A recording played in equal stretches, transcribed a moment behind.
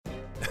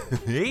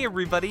Hey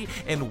everybody,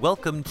 and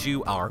welcome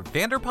to our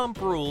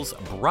Vanderpump Rules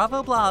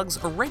Bravo blogs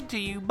read to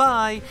you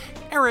by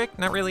Eric,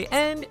 not really,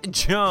 and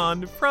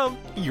John from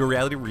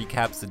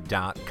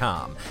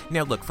YourRealityRecaps.com.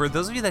 Now look, for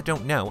those of you that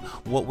don't know,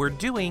 what we're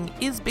doing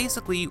is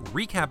basically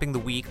recapping the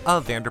week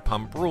of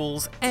Vanderpump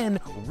Rules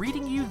and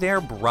reading you their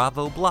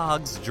Bravo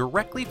blogs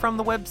directly from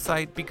the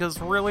website,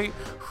 because really,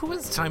 who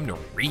has time to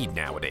read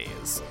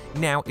nowadays?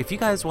 Now, if you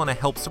guys want to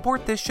help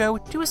support this show,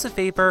 do us a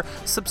favor,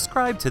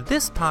 subscribe to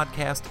this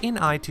podcast in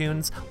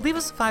iTunes, leave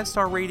us a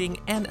 5-star rating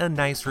and a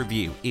nice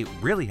review. It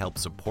really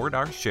helps support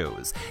our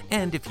shows.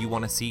 And if you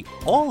want to see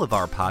all of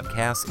our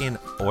podcasts in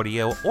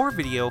audio or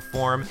video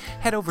form,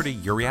 head over to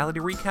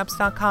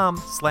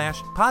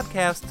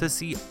YourRealityRecaps.com/podcast to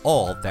see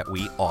all that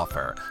we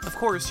offer. Of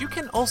course, you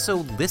can also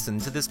listen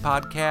to this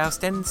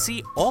podcast and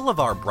see all of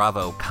our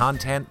Bravo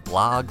content,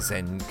 blogs,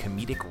 and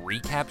comedic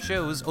recap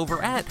shows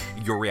over at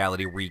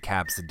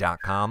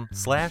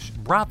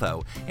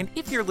YourRealityRecaps.com/Bravo. And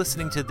if you're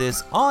listening to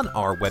this on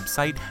our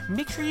website,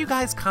 make sure you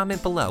guys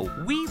comment below.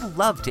 We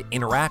love to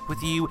interact with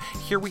you,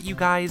 hear what you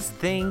guys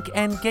think,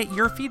 and get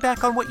your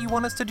feedback on what you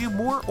want us to do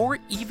more or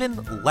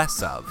even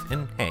less of.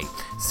 And hey,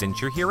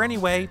 since you're here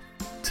anyway,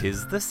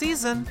 'tis the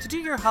season to do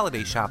your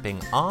holiday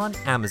shopping on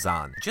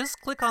Amazon. Just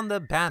click on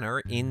the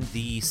banner in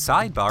the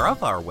sidebar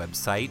of our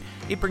website.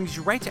 It brings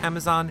you right to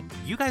Amazon.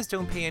 You guys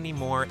don't pay any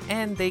more,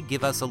 and they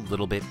give us a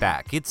little bit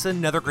back. It's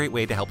another great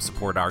way to help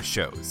support our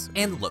shows.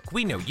 And look,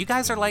 we know you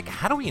guys are like,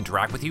 how do we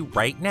interact with you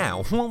right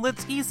now? Well,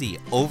 it's easy.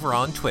 Over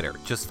on Twitter,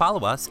 just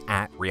follow us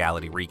at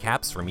Reality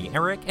Recaps for me,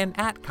 Eric, and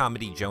at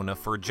Comedy Jonah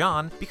for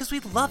John, because we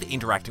love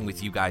interacting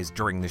with you guys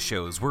during the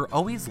shows. We're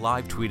always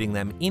live tweeting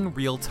them in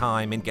real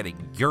time and getting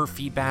your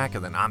feedback,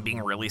 and then I'm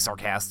being really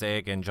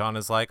sarcastic, and John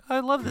is like, I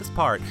love this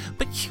part.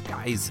 But you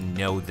guys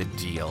know the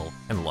deal.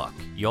 And look,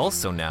 you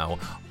also know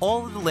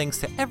all of the links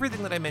to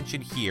everything that I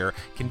mentioned here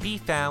can be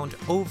found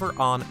over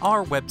on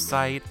our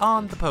website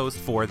on the post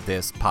for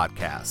this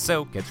podcast.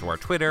 So get to our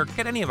Twitter,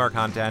 get any of our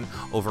content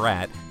over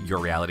at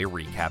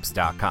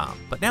YourRealityRecaps.com.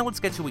 But now let's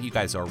get to what you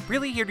guys are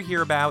really here to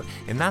hear about,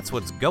 and that's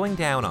what's going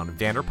down on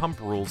Vanderpump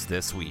Rules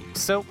this week.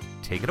 So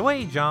take it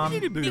away, John.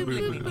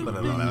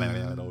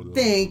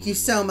 Thank you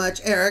so much,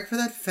 Eric, for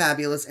that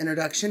fabulous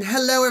introduction.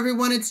 Hello,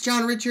 everyone. It's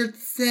John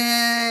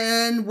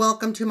Richardson.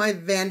 Welcome to my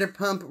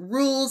Vanderpump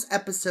Rules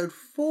Episode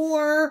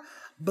 4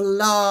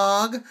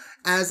 blog.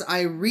 As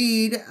I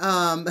read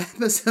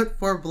Episode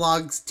 4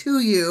 blogs to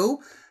you.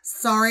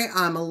 Sorry,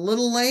 I'm a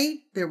little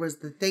late. There was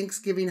the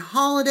Thanksgiving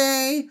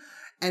holiday,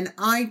 and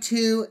I,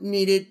 too,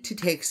 needed to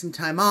take some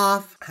time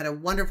off. Had a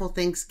wonderful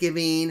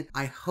Thanksgiving.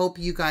 I hope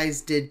you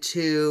guys did,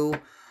 too.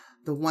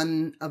 The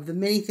one of the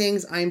many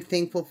things I'm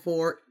thankful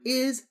for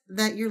is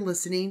that you're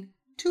listening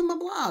to my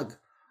blog.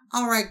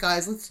 All right,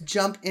 guys, let's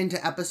jump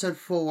into episode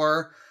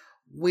 4.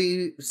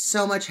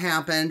 So much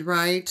happened,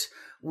 right?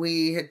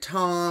 We had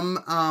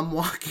Tom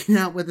walking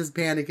out with his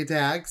panic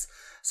attacks.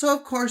 So,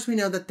 of course, we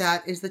know that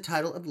that is the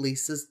title of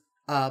Lisa's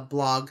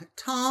blog.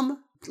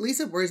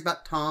 Lisa worries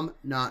about Tom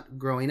not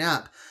growing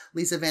up.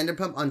 Lisa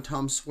Vanderpump on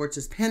Tom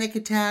Schwartz's panic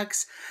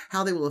attacks,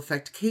 how they will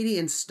affect Katie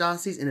and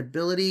Stassi's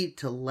inability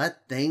to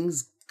let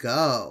things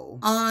go.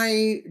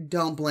 I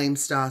don't blame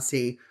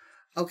Stassi.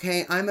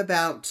 Okay,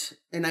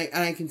 and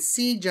I can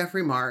see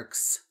Jeffrey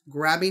Marks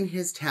grabbing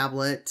his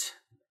tablet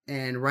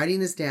and writing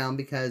this down,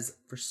 because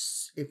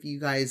if you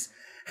guys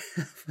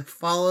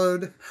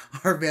followed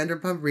our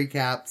Vanderpump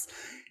recaps,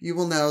 you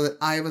will know that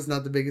I was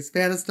not the biggest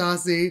fan of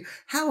Stassi.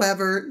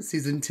 However,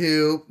 season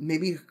 2,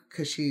 maybe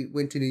because she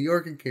went to New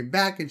York and came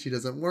back and she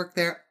doesn't work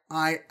there,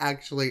 I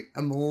actually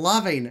am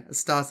loving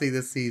Stassi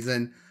this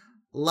season.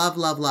 Love,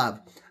 love,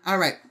 love. All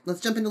right, let's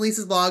jump into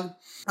Lisa's blog.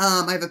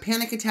 I have a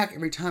panic attack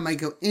every time I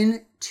go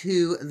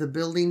into the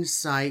building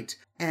site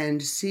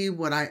and see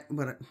I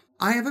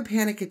have a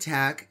panic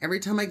attack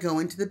every time I go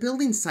into the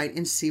building site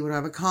and see what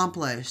I've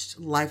accomplished.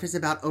 Life is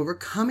about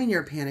overcoming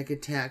your panic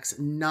attacks,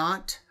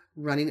 not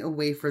running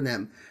away from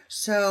them.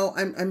 So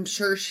I'm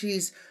sure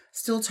she's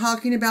still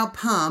talking about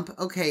Pump.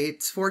 Okay,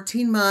 it's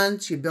 14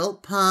 months. You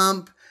built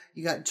Pump.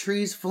 You got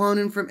trees flown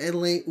in from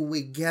Italy.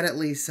 We get it,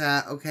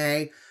 Lisa.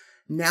 Okay.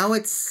 Now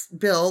it's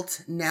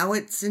built, now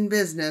it's in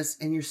business,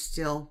 and you're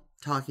still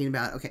talking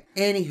about it. Okay,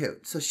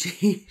 anywho, so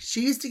she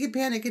used to get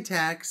panic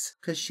attacks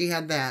because she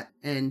had that,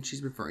 and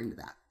she's referring to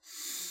that.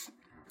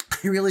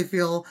 I really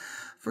feel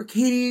for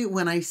Katie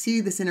when I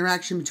see this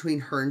interaction between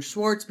her and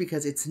Schwartz,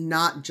 because it's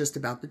not just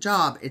about the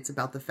job. It's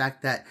about the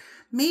fact that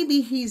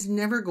maybe he's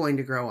never going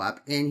to grow up,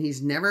 and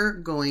he's never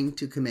going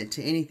to commit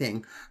to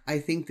anything. I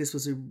think this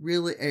was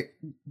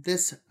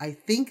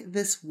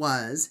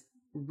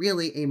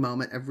really a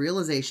moment of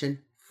realization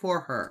for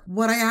her.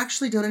 What I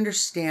actually don't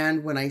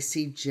understand when I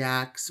see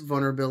Jack's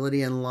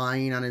vulnerability and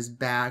lying on his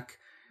back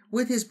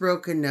with his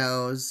broken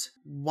nose,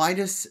 why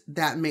does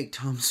that make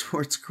Tom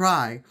Schwartz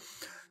cry?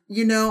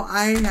 You know,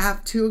 I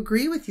have to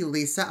agree with you,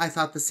 Lisa. I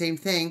thought the same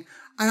thing.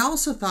 I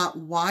also thought,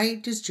 why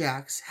does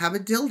Jax have a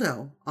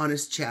dildo on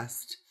his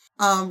chest?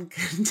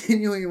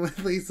 Continuing with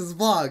Lisa's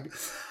vlog.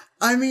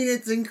 I mean,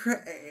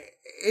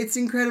 it's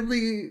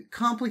incredibly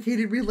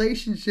complicated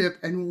relationship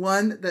and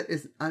one that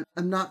is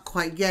I'm not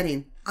quite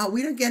getting.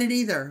 We don't get it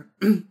either.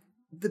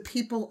 The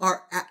people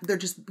they're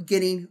just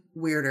getting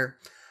weirder.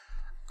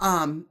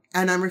 And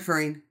I'm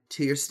referring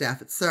to your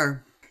staff at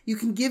SIR. You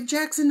can give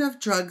Jax enough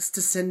drugs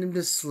to send him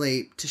to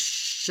sleep, to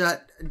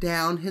shut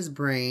down his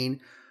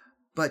brain,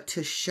 but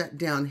to shut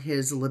down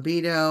his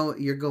libido,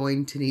 you're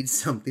going to need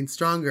something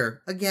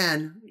stronger.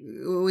 Again,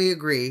 we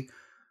agree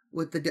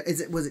with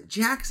was it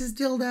Jax's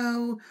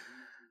dildo?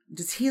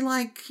 Does he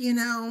like,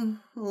 a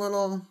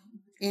little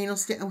anal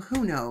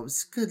who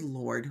knows? Good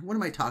Lord. What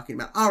am I talking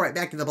about? All right,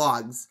 back to the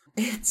blogs.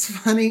 It's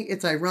funny.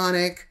 It's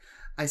ironic.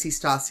 I see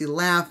Stassi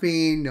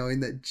laughing,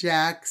 knowing that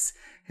Jax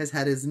has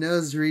had his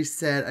nose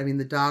reset. I mean,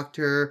 the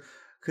doctor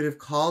could have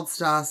called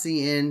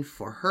Stassi in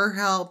for her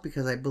help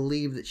because I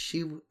believe that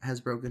she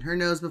has broken her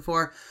nose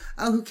before.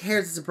 Oh, who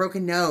cares? It's a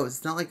broken nose.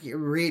 It's not like you're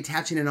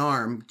reattaching an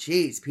arm.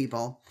 Jeez,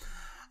 people.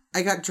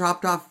 I got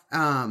dropped off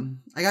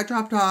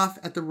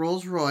at the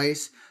Rolls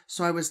Royce,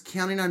 so I was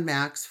counting on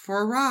Max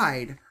for a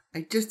ride.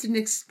 I just didn't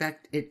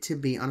expect it to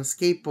be on a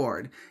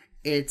skateboard.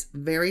 It's a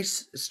very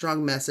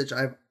strong message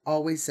I've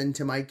always sent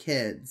to my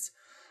kids.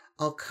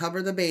 I'll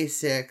cover the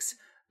basics,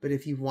 but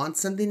if you want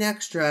something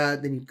extra,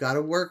 then you've got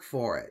to work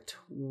for it.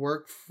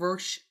 Work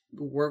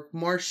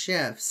more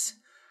shifts.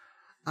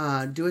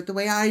 Do it the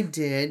way I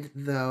did,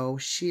 though,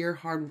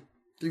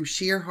 through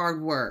sheer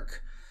hard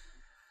work.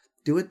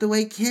 Do it the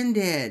way Ken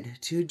did,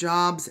 2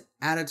 jobs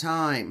at a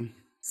time.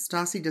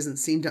 Stassi doesn't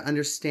seem to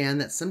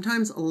understand that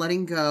sometimes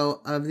letting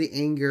go of the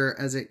anger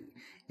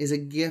is a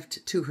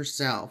gift to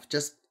herself.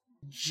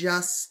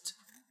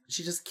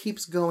 She just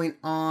keeps going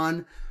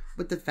on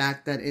with the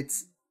fact that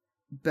it's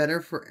better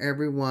for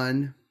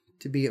everyone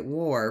to be at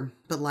war.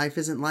 But life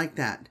isn't like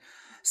that.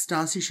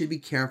 Stassi should be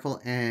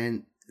careful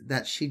and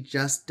that she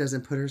just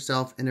doesn't put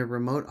herself in a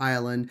remote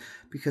island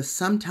because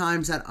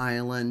sometimes that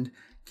island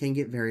can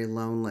get very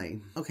lonely.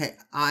 Okay,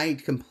 I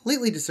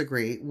completely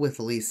disagree with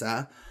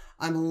Lisa.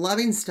 I'm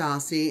loving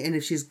Stassi, and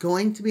if she's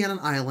going to be on an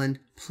island,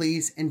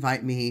 please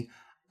invite me.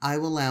 I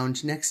will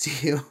lounge next to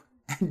you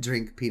and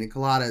drink pina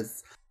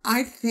coladas.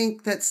 I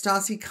think that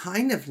Stassi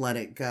kind of let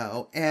it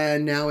go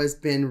and now has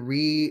been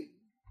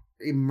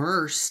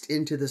re-immersed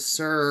into the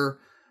SIR,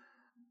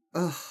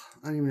 I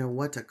don't even know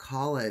what to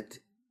call it,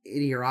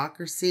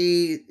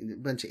 idiocracy, a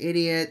bunch of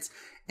idiots.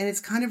 And it's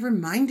kind of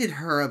reminded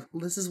her of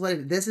this is what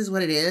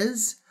it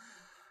is.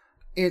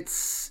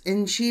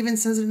 And she even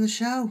says it in the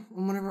show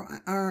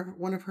on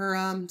one of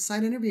her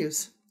side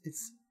interviews.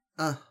 It's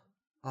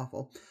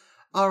awful.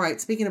 All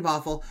right, speaking of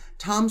awful,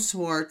 Tom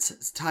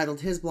Schwartz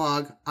titled his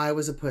blog, I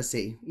Was a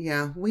Pussy.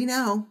 Yeah, we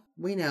know.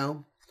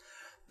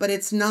 But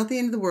it's not the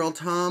end of the world.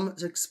 Tom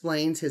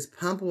explains his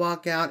pump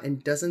walkout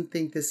and doesn't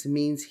think this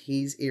means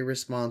he's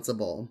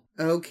irresponsible.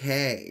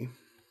 Okay.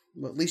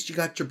 Well, at least you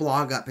got your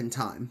blog up in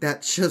time.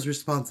 That shows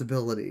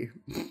responsibility.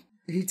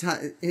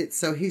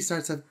 So he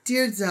starts off,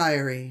 Dear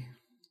Diary,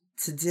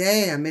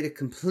 today I made a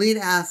complete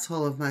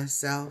asshole of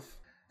myself,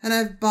 and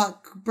I've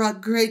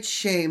brought great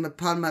shame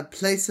upon my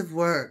place of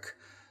work.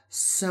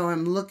 So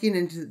I'm looking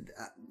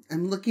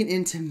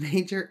into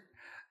major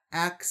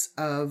acts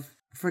of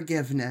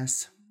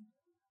forgiveness.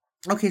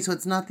 Okay, so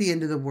it's not the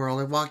end of the world.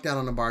 I walked out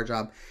on a bar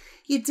job.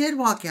 You did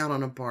walk out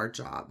on a bar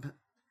job,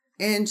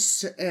 and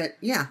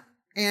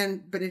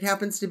but it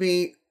happens to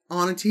be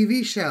on a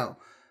TV show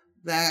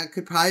that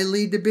could probably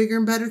lead to bigger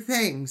and better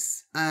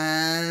things,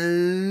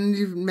 and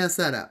you messed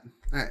that up.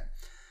 All right.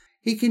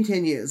 He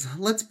continues,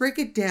 let's break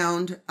it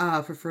down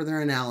for further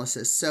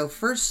analysis. So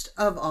first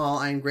of all,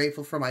 I'm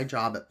grateful for my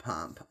job at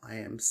Pump.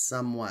 I'm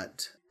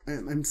somewhat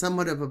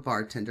of a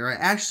bartender. I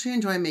actually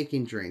enjoy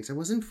making drinks. I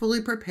wasn't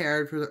fully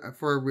prepared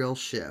for a real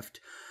shift,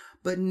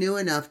 but knew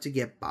enough to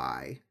get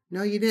by.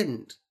 No, you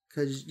didn't,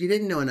 because you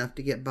didn't know enough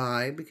to get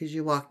by because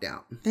you walked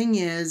out. Until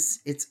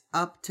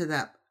up to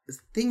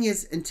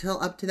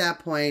that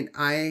point,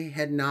 I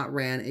had not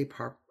ran a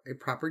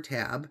proper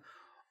tab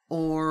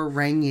or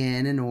rang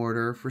in an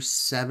order for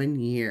 7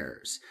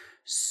 years.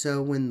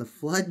 So when the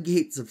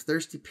floodgates of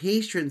thirsty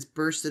patrons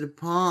bursted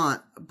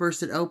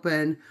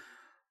open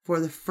for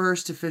the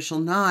first official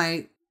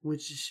night,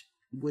 which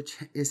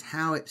is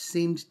how it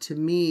seemed to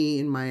me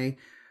in my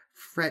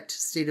fret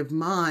state of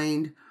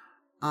mind,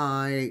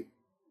 I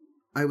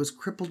was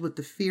crippled with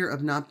the fear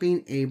of not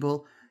being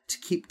able to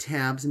keep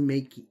tabs and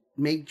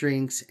make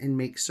drinks and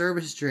make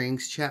service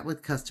drinks, chat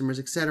with customers,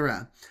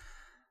 etc.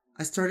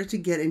 I started to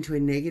get into a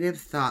negative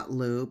thought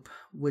loop,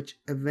 which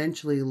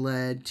eventually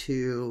led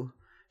to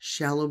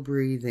shallow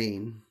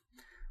breathing,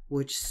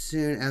 which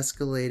soon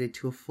escalated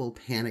to a full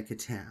panic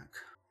attack.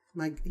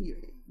 A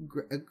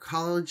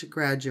college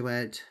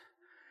graduate,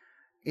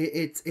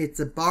 it's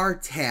a bar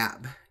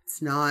tab.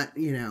 It's not,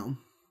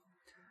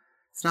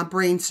 it's not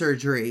brain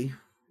surgery.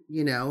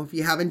 If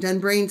you haven't done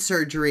brain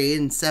surgery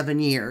in 7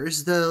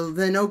 years,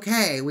 then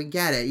okay, we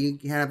get it. You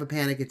can have a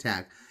panic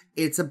attack.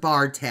 It's a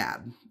bar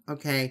tab,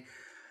 okay?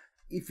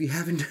 If you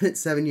haven't done it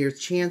 7 years,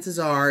 chances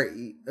are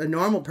a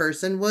normal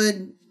person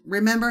would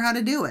remember how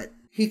to do it.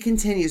 He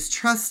continues,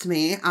 trust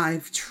me,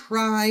 I've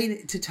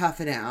tried to tough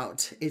it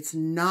out. It's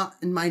not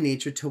in my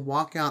nature to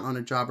walk out on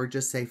a job or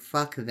just say,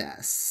 fuck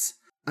this.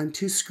 I'm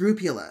too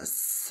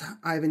scrupulous.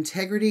 I have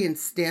integrity and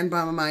stand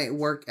by my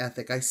work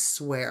ethic, I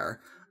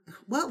swear.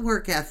 What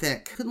work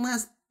ethic? Couldn't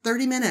last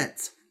 30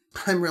 minutes.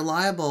 I'm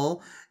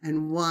reliable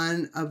and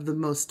one of the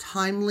most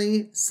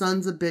timely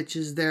sons of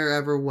bitches there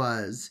ever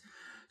was.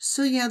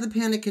 So yeah, the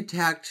panic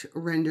attack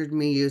rendered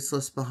me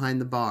useless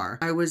behind the bar.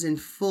 I was in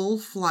full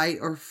flight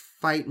or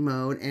fight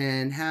mode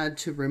and had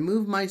to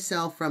remove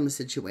myself from the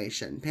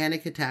situation.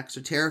 Panic attacks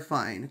are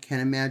terrifying. I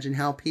can't imagine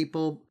how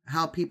people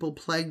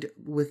plagued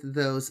with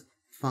those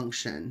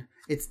function.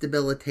 It's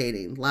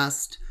debilitating.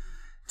 Last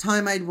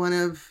time one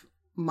of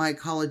my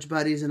college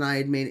buddies and I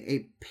had made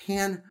a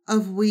pan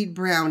of weed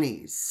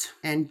brownies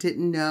and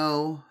didn't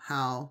know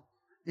how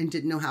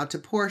to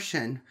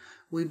portion.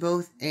 We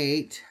both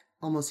ate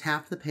almost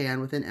half the pan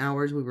within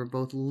hours. We were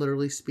both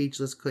literally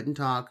speechless, couldn't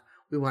talk.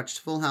 We watched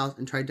Full House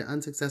and tried to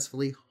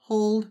unsuccessfully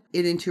hold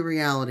it into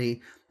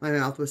reality. My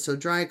mouth was so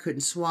dry I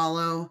couldn't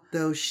swallow.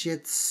 Those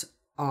shits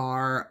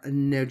are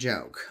no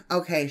joke.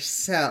 Okay,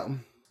 so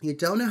you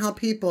don't know how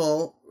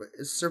people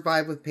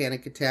survive with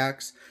panic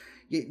attacks.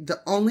 The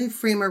only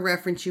frame of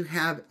reference you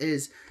have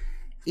is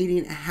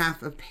eating a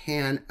half a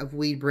pan of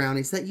weed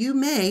brownies that you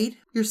made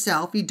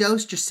yourself. You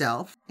dosed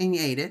yourself and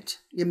you ate it.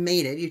 You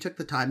made it. You took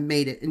the time,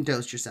 made it, and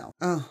dosed yourself.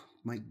 Oh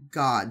my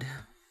God.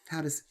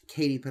 How does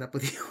Katie put up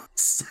with you?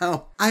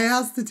 So I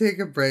asked to take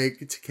a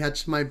break to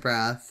catch my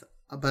breath,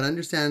 but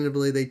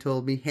understandably they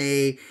told me,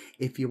 hey,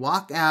 if you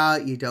walk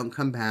out, you don't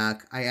come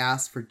back. I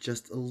asked for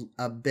just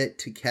a bit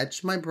to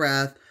catch my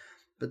breath,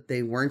 but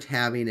they weren't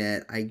having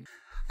it.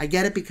 I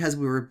get it because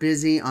we were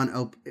busy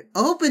on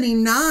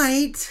opening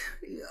night.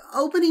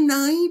 Opening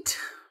night.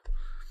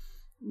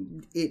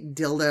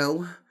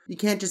 Dildo. You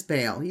can't just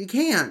bail. You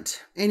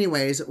can't.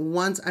 Anyways,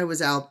 once I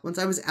was out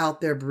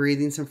there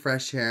breathing some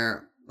fresh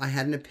air, I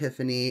had an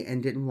epiphany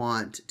and didn't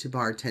want to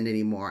bartend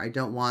anymore. I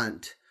don't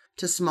want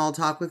to small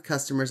talk with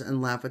customers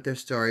and laugh at their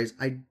stories.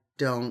 I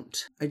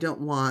don't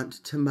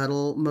want to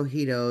muddle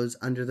mojitos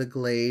under the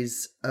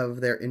glaze of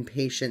their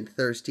impatient,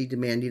 thirsty,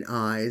 demanding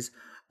eyes.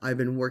 I've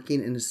been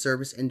working in the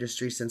service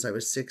industry since I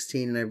was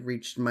 16 and I've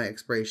reached my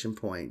expiration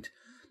point.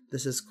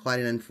 This is quite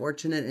an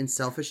unfortunate and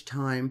selfish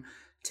time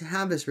to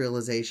have this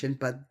realization,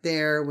 but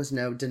there was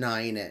no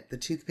denying it. The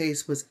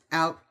toothpaste was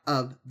out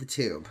of the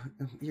tube.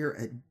 You're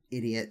an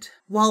idiot.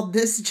 While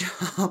this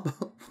job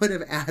would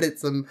have added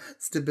some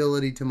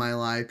stability to my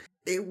life,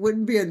 it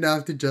wouldn't be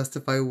enough to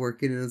justify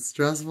working in a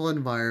stressful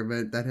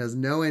environment that has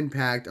no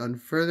impact on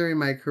furthering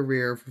my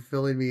career or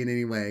fulfilling me in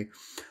any way.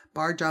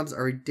 Bar jobs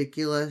are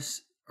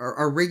ridiculous,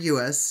 or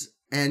rigorous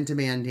and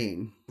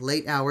demanding,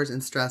 late hours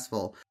and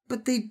stressful,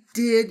 but they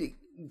did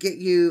get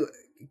you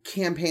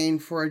campaign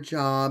for a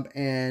job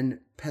and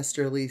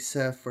pester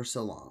Lisa for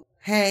so long.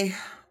 Hey,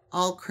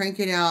 I'll crank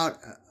out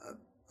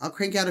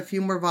a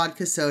few more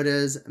vodka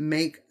sodas,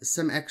 make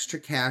some extra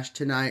cash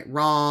tonight.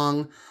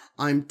 Wrong.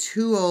 I'm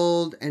too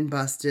old and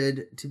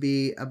busted to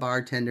be a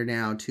bartender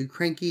now. Too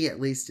cranky, at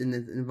least in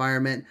this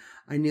environment.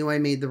 I knew I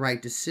made the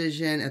right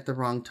decision at the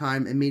wrong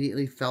time.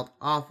 Immediately felt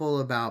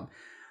awful about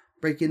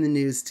breaking the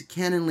news to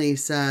Ken and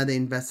Lisa. They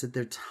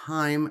invested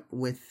time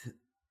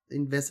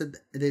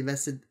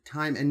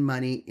and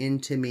money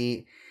into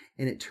me,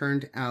 and it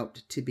turned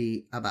out to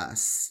be a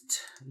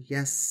bust.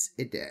 Yes,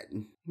 it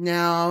did.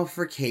 Now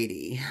for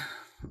Katie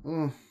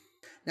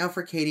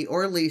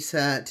or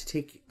Lisa to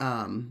take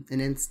an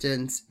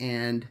instance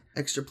and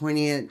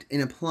extrapoling it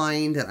and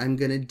implying that I'm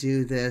going to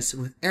do this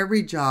with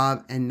every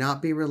job and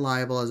not be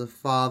reliable as a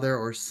father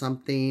or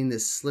something,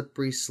 this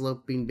slippery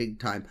sloping big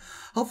time.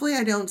 Hopefully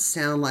I don't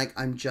sound like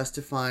I'm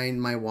justifying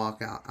my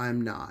walkout.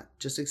 I'm not.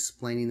 Just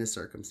explaining the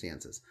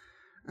circumstances.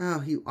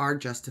 Oh, you are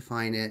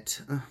justifying it.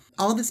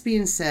 All this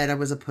being said, I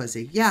was a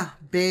pussy. Yeah,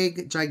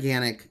 big,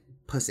 gigantic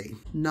pussy.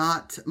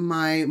 Not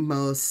my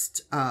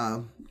most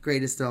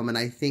greatest moment.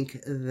 I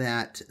think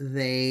that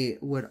they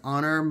would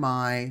honor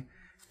my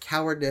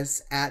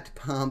cowardice at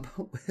Pump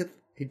with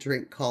a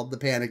drink called the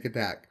Panic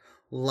Attack.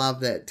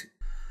 Love it.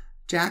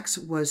 Jax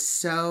was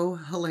so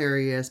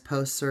hilarious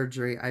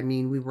post-surgery. I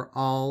mean, we were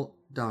all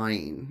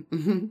dying.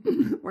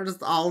 We're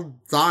just all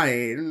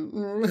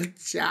dying.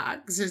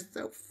 Jax, you're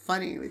so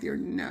funny with your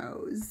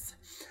nose.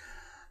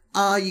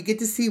 You get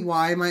to see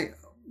why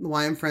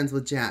I'm friends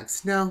with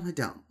Jax. No, I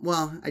don't.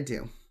 Well, I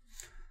do.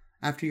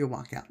 After your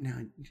walkout. Now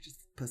you're just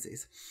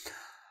pussies.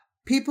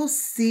 People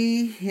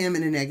see him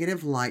in a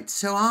negative light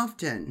so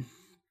often.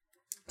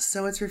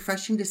 So it's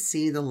refreshing to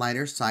see the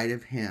lighter side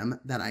of him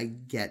that I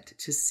get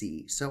to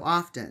see so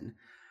often.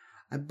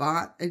 I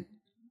brought a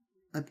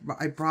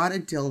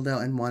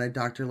dildo and wanted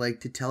Dr. Lake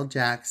to tell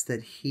Jax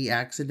that he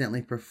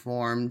accidentally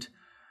performed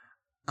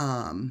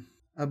a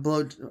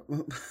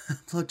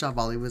blowjob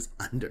while he was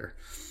under.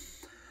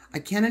 I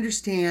can't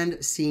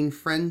understand seeing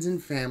friends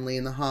and family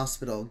in the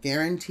hospital.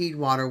 Guaranteed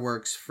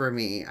waterworks for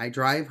me. I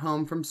drive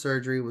home from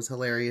surgery was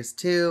hilarious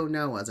too.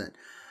 No, it wasn't.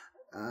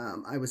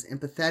 I was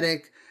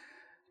empathetic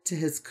to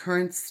his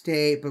current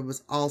state, but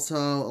was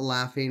also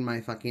laughing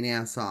my fucking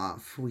ass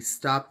off. We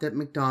stopped at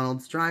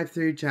McDonald's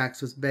drive-thru.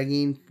 Jax was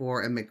begging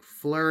for a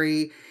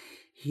McFlurry.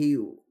 He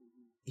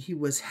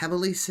was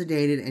heavily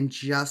sedated and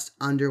just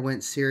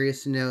underwent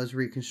serious nose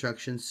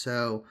reconstruction,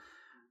 so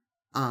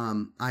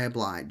I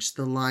obliged.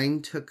 The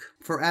line took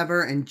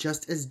forever, and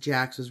just as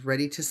Jax was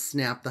ready to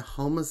snap, the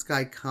homeless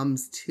guy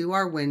comes to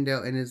our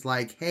window and is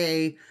like,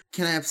 "Hey,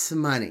 can I have some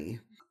money?"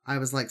 I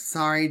was like,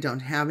 "Sorry, don't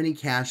have any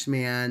cash,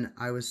 man."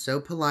 I was so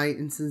polite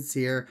and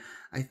sincere.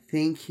 I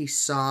think he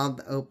saw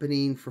the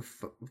opening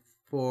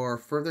for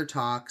further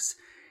talks.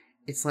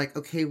 It's like,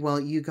 okay, well,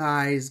 you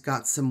guys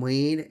got some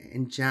weed,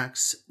 and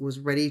Jax was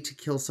ready to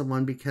kill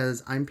someone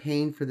because I'm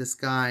paying for this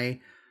guy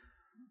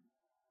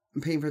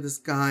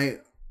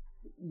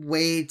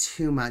way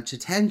too much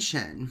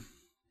attention.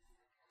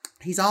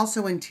 He's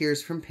also in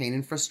tears from pain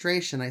and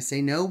frustration. I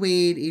say, "No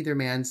weed either,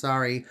 man.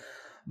 Sorry."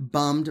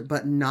 Bummed,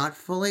 but not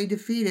fully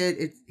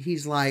defeated.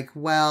 He's like,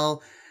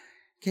 "Well,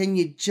 can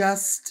you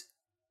just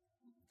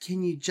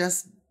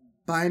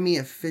buy me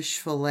a fish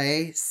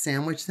fillet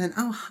sandwich then?"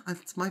 Oh,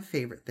 that's my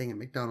favorite thing at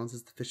McDonald's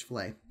is the fish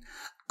fillet.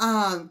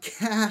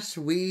 Cash,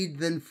 weed,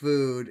 then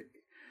food.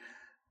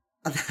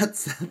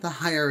 That's the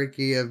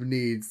hierarchy of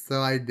needs.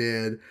 So I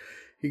did.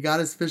 He got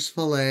his fish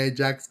fillet.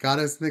 Jax got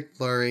his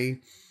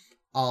McFlurry.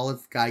 All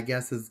is, I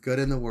guess, is good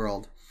in the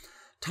world.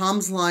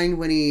 Tom's line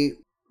when he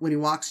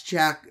walks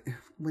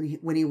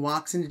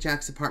into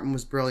Jack's apartment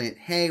was brilliant.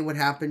 "Hey, what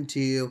happened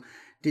to you?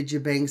 Did you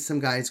bang some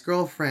guy's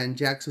girlfriend?"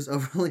 Jax was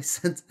overly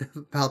sensitive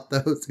about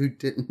those who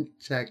didn't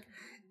check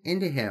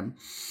into him.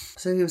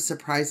 So he was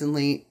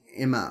surprisingly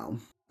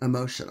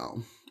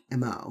emotional.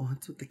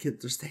 That's what the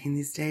kids are saying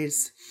these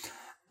days.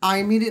 I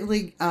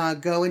immediately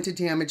go into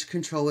damage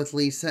control with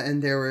Lisa,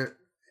 and there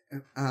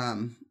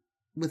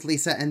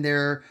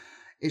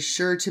is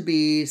sure to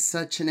be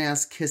such an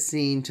ass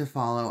kissing to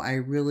follow. I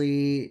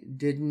really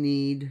do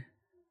need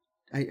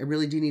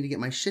to get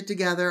my shit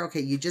together.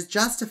 Okay, you just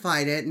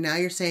justified it. Now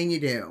you're saying you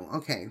do.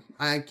 Okay,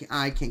 I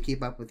can't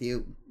keep up with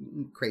you.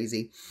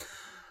 Crazy.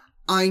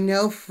 I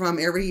know from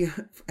a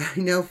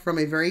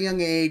very young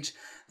age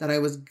that I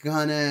was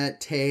gonna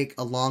take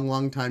a long,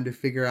 long time to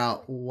figure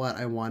out what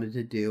I wanted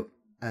to do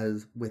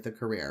with a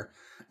career.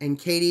 And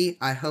Katie,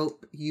 I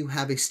hope you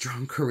have a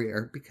strong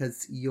career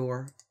because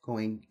you're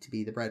going to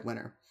be the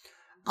breadwinner.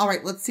 All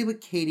right, let's see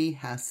what Katie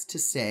has to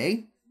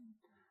say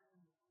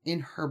in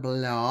her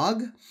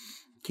blog.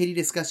 Katie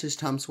discusses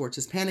Tom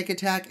Schwartz's panic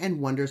attack and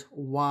wonders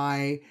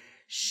why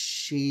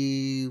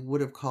she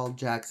would have called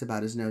Jax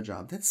about his nose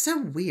job. That's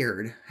so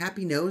weird.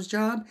 Happy nose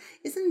job?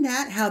 Isn't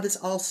that how this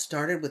all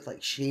started with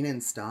like Sheena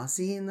and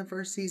Stassi in the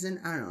first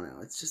season? I don't know.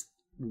 It's just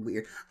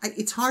weird.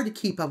 It's hard to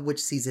keep up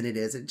which season it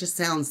is. It just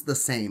sounds the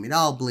same. It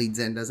all bleeds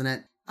in, doesn't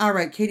it? All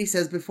right, Katie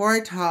says, "Before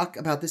I talk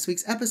about this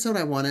week's episode,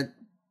 I want to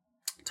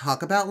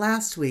talk about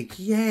last week."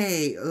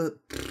 Yay.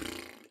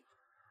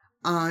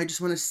 I just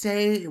want to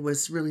say it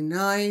was really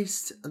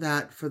nice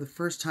that for the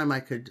first time I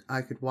could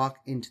walk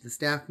into the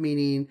staff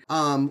meeting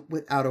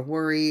without a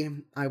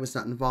worry. I was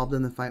not involved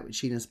in the fight with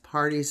Sheena's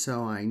party,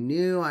 so I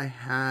knew I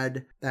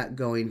had that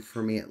going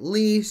for me at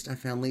least. I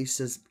found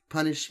Lisa's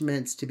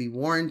punishments to be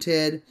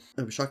warranted.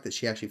 I was shocked that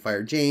she actually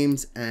fired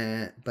James,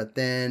 but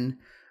then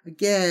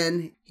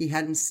again, he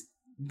hadn't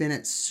been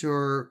at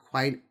SUR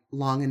quite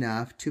long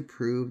enough to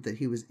prove that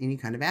he was any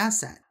kind of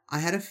asset. I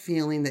had a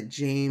feeling that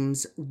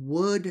James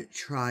would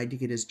try to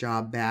get his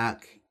job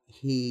back.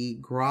 He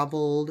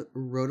groveled,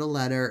 wrote a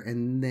letter,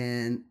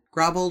 and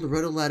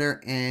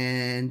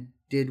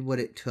did what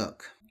it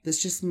took.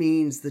 This just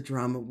means the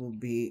drama will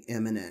be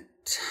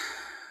imminent.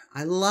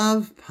 I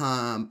love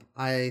Pump.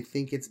 I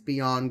think it's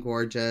beyond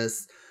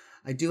gorgeous.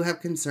 I do have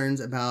concerns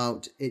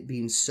about it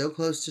being so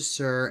close to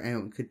SUR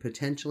and could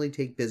potentially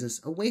take business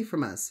away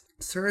from us.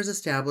 SUR is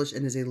established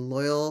and has a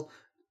loyal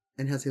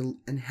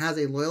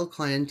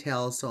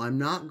clientele, so I'm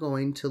not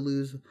going to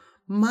lose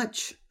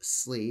much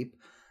sleep.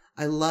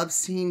 I love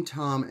seeing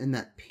Tom in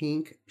that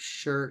pink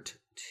shirt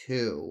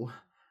too.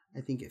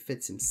 I think it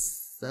fits him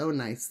so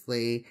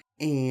nicely,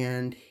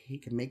 and he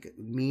can make a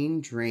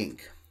mean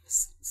drink.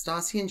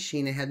 Stassi and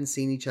Sheena hadn't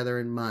seen each other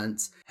in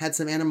months, had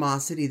some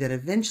animosity that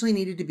eventually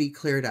needed to be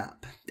cleared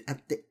up.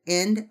 At the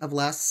end of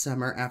last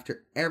summer,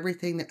 after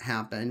everything that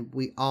happened,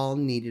 we all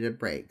needed a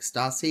break.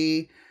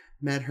 Stassi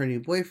met her new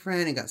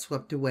boyfriend and got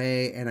swept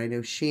away, and I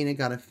know Sheena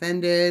got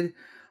offended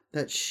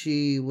that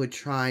she would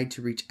try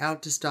to reach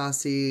out to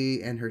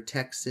Stassi, and her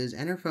texts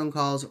and her phone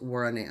calls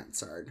were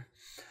unanswered.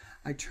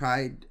 I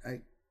tried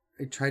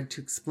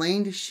to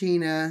explain to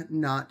Sheena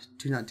not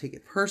take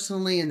it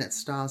personally, and that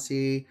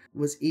Stassi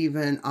was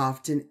even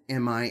often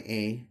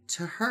MIA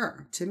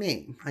to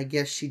me. I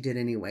guess she did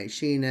anyway.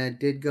 Sheena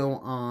did go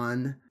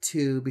on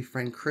to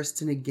befriend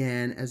Kristen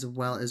again, as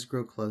well as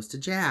grow close to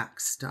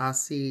Jax.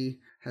 Stassi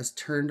is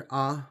turned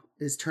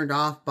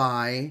off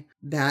by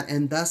that,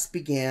 and thus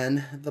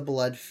began the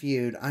blood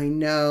feud. I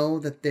know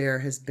that there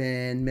has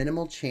been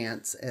minimal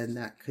chance, and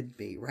that could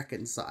be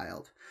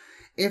reconciled.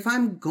 If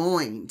I'm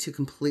going to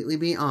completely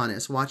be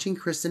honest, watching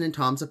Kristen and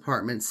Tom's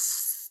apartment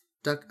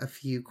struck a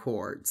few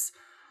chords.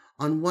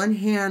 On one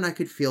hand, I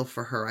could feel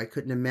for her. I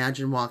couldn't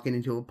imagine walking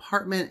into an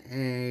apartment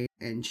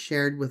and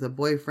shared with a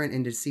boyfriend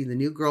and to see the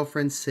new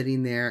girlfriend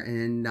sitting there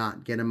and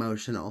not get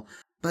emotional.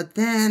 But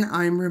then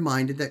I'm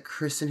reminded that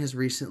Kristen has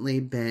recently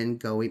been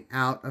going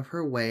out of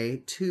her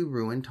way to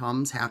ruin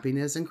Tom's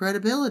happiness and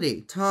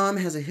credibility. Tom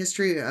has a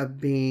history of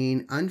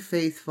being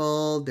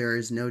unfaithful. There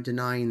is no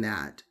denying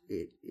that.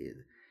 It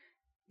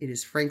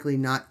is frankly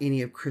not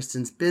any of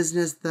Kristen's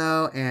business,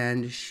 though,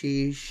 and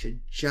she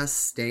should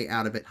just stay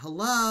out of it.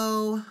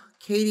 Hello,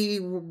 Katie,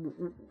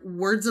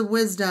 words of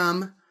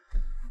wisdom.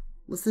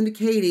 Listen to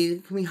Katie.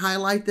 Can we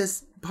highlight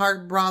this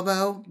part,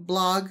 Bravo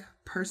blog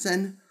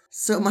person?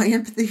 So my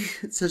empathy,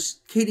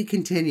 Katie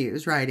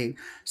continues writing.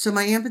 So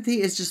my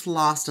empathy is just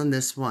lost on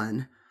this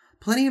one.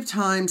 Plenty of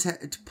time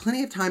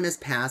has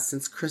passed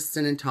since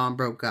Kristen and Tom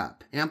broke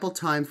up. Ample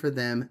time for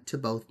them to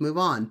both move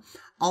on.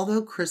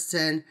 Although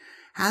Kristen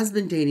has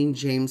been dating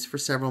James for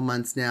several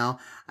months now,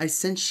 I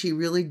sense she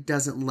really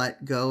doesn't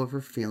let go of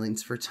her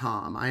feelings for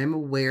Tom. I am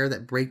aware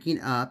that breaking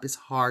up is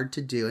hard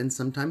to do and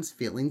sometimes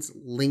feelings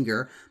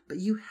linger, but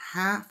you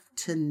have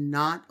to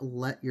not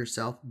let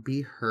yourself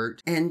be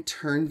hurt and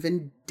turn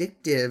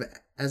vindictive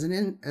as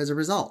a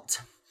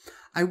result.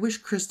 I wish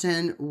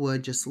Kristen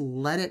would just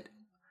let it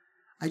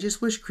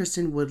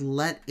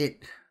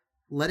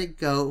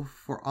go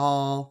for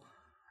all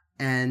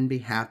and be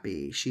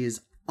happy. She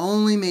is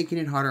only making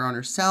it harder on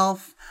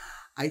herself.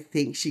 I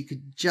think she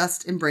could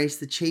just embrace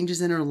the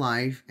changes in her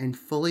life and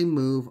fully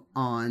move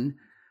on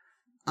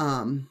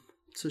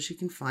so she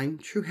can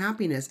find true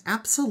happiness.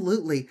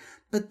 Absolutely.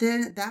 But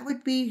then that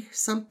would be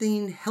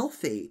something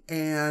healthy,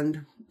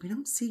 and we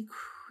don't see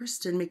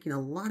Kristen making a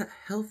lot of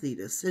healthy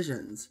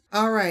decisions.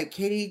 All right,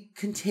 Katie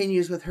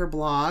continues with her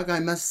blog. I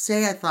must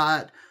say I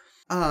thought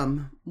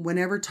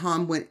whenever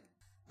Tom went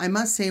in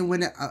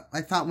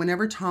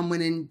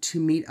to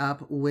meet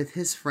up with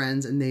his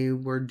friends and they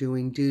were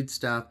doing dude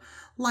stuff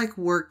like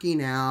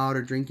working out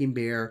or drinking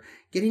beer,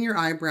 getting your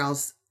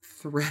eyebrows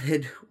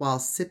threaded while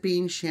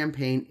sipping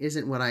champagne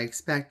isn't what I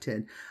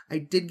expected. I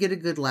did get a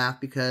good laugh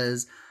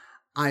because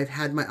I've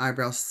had my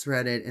eyebrows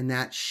threaded and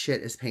that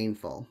shit is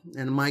painful.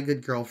 And my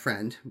good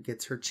girlfriend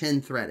gets her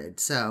chin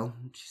threaded, so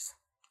she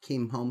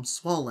came home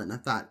swollen. I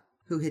thought,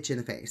 who hit you in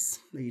the face?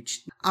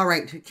 All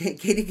right,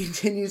 Katie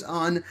continues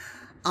on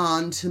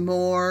to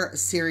more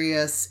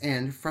serious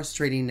and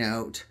frustrating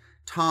note.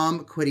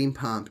 Tom quitting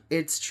Pump.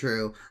 It's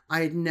true.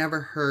 I had never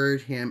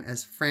heard him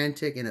as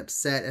frantic and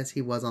upset as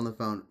he was on the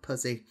phone.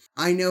 Pussy.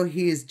 I knew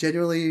he was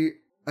generally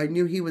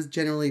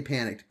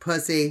panicked.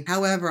 Pussy.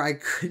 However, I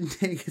couldn't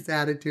take his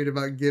attitude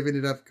about giving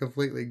it up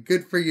completely.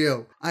 Good for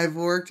you. I've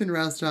worked in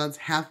restaurants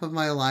half of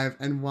my life,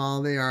 and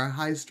while they are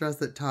high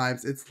stress at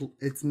times,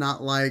 it's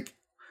not like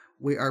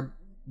we are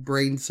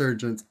brain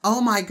surgeons. Oh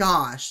my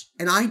gosh.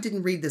 And I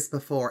didn't read this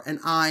before,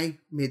 and I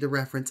made the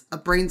reference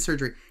of brain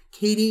surgery.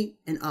 Katie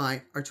and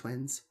I are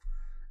twins.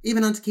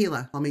 Even on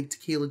tequila. I'll make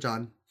Tequila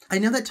John. I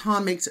know that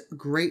Tom makes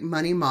great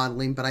money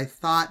modeling, but I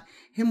thought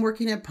him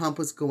working at Pump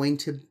was going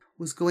to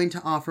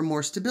offer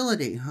more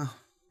stability.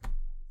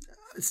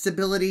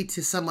 Stability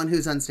to someone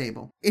who's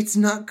unstable. It's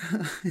not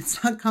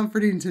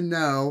comforting to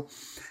know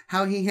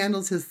how he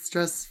handles his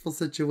stressful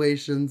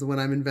situations when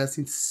I'm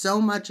investing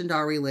so much into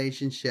our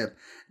relationship.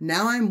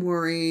 Now I'm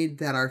worried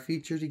that our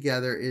future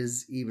together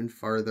is even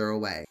farther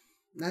away.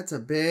 That's a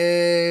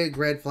big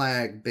red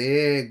flag,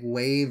 big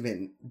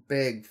waving,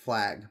 big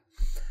flag.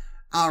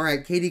 All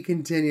right, Katie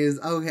continues.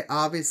 Okay,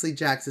 obviously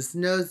Jax's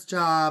nose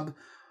job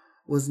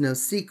was no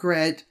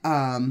secret.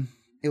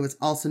 It was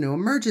also no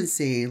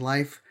emergency. His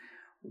life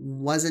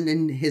wasn't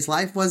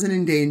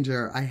in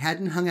danger. I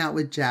hadn't hung out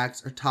with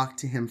Jax or talked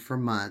to him for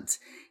months.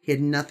 He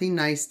had nothing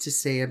nice to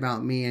say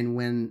about me and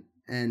went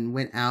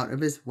out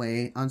of his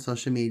way on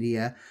social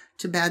media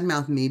to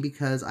badmouth me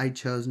because I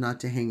chose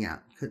not to hang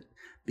out.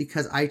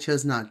 Because I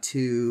chose not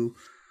to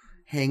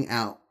hang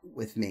out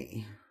with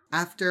me.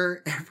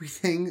 After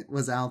everything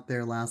was out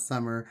there last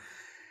summer,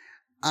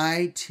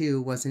 I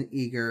too wasn't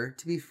eager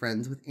to be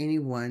friends with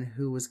anyone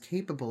who was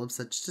capable of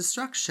such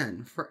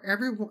destruction. For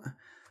everyone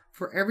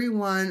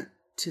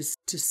to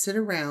sit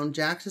around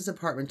Jax's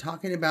apartment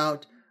talking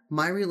about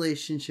my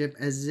relationship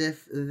as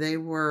if they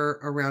were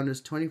around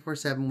us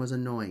 24/7 was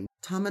annoying.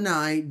 Tom and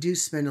I do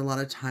spend a lot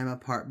of time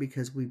apart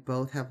because we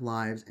both have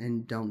lives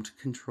and don't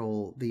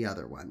control the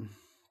other one.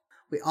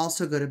 We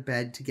also go to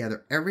bed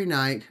together every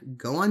night,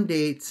 go on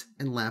dates,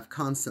 and laugh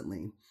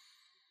constantly.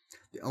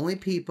 The only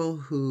people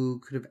who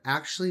could have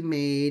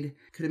made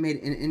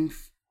an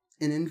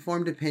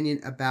informed opinion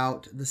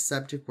about the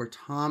subject were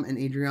Tom and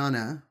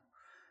Adriana,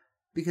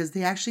 because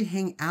we actually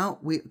hang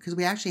out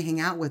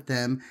with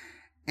them,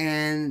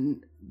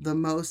 and the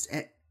most,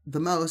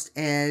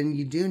 and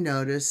you do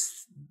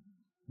notice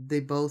they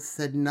both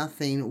said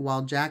nothing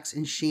while Jax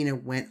and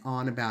Sheena went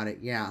on about it.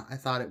 Yeah, I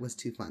thought it was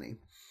too funny.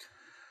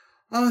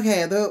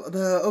 Okay,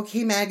 the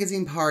OK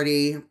Magazine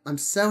party. I'm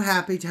so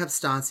happy to have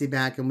Stassi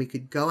back, and we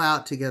could go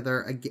out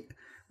together again.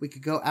 We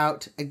could go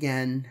out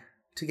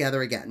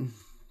together again,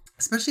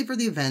 especially for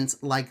the events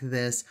like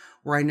this,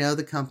 where I know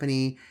the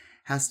company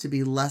has to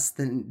be less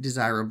than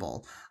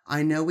desirable.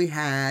 I know we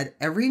had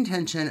every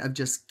intention of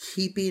just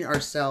keeping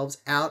ourselves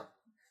out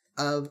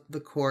of the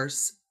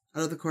course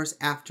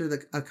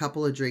after a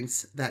couple of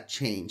drinks that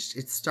changed.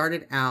 It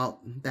started out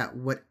that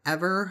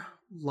whoever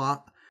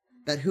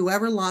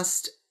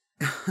lost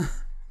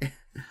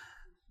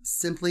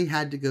simply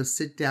had to go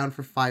sit down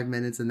for 5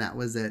 minutes, and that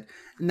was it.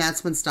 And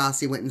that's when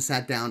Stassi went and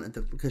sat down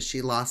because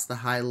she lost the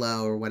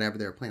high-low or whatever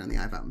they were playing on the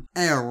iPhone.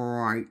 All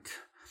right.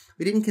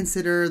 We didn't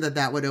consider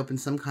that would open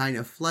some kind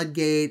of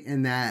floodgate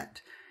and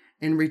that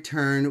in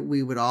return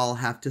we would all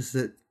have to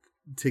sit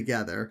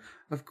together.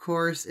 Of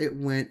course, it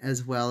went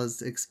as well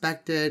as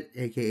expected,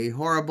 aka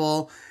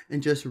horrible,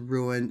 and just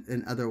ruined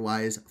an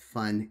otherwise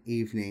fun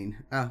evening.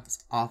 Oh,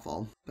 it's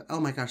awful. But oh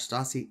my gosh,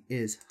 Stassi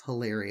is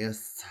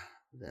hilarious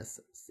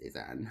this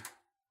season.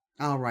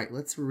 All right,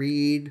 let's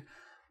read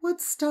what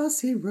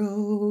Stassi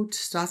wrote.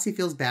 Stassi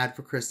feels bad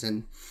for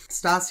Kristen.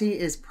 Stassi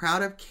is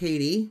proud of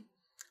Katie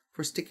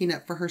for sticking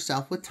up for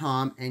herself with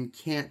Tom and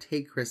can't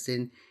take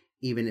Kristen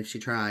even if she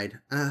tried.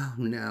 Oh,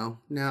 no.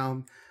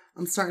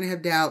 I'm starting to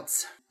have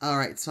doubts. All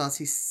right,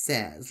 Stassi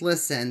says,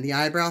 listen, the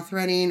eyebrow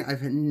threading,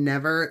 I've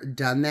never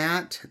done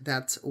that.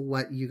 That's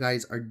what you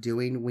guys are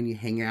doing when you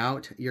hang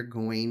out. You're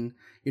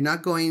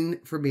not going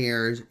for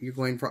beers. You're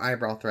going for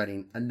eyebrow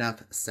threading.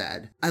 Enough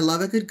said. I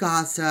love a good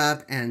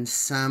gossip and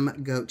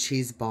some goat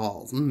cheese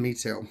balls. Me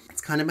too.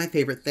 It's kind of my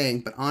favorite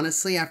thing. But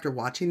honestly, after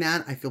watching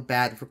that, I feel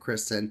bad for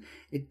Kristen.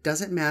 It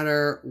doesn't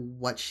matter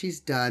what she's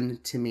done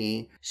to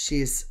me.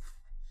 She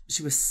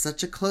was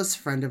such a close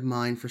friend of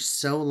mine for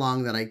so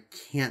long that I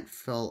can't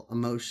feel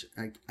emotion.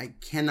 I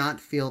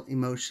cannot feel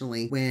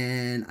emotionally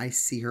when I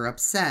see her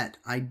upset.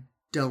 I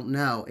don't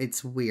know.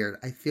 It's weird.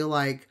 I feel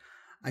like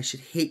I should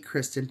hate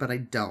Kristen, but I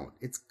don't.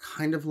 It's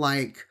kind of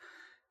like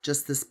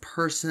just this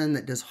person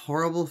that does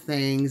horrible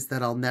things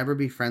that I'll never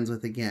be friends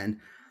with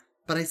again.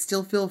 But I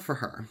still feel for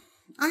her.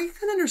 I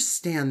can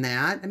understand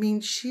that. I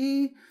mean,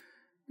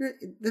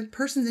 the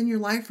person's in your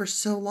life for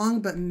so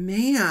long, but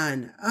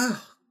man,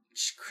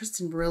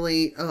 Kristen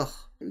really, ugh.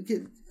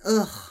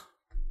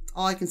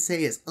 All I can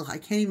say is, I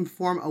can't even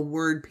form a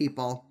word,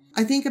 people.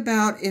 I think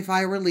about if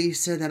I were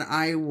Lisa,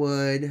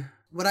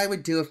 what I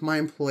would do if my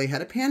employee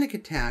had a panic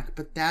attack,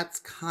 but that's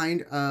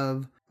kind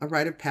of a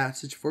rite of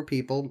passage for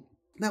people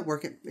that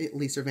work at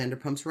Lisa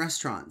Vanderpump's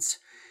restaurants.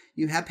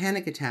 You have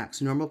panic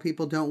attacks. Normal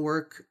people don't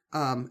work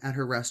at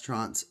her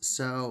restaurants,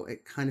 so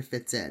it kind of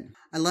fits in.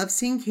 I love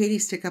seeing Katie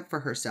stick up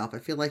for herself. I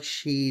feel like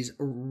she's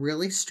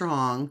really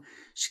strong.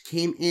 She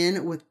came in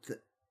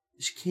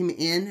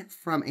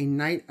from a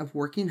night of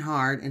working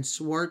hard, and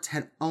Schwartz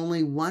had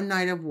only one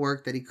night of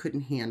work that he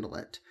couldn't handle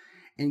it.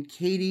 And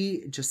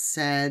Katie just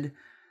said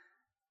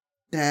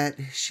that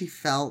she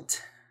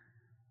felt,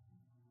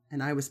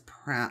 and I was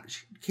proud.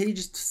 Katie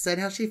just said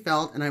how she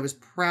felt, and I was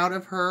proud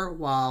of her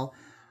while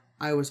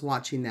I was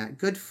watching that.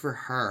 Good for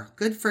her.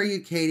 Good for you,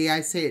 Katie.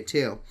 I say it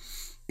too.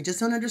 I just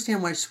don't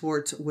understand why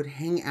Schwartz would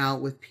hang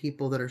out with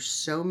people that are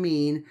so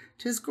mean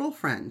to his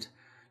girlfriend.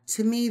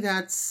 To me,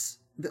 that's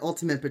the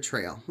ultimate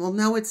betrayal. Well,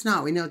 no, it's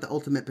not. We know what the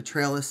ultimate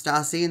betrayal is,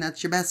 Stassi, and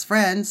that's your best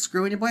friend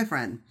screwing your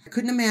boyfriend. I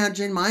couldn't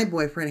imagine my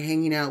boyfriend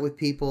hanging out with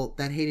people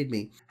that hated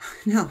me.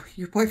 No,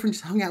 your boyfriend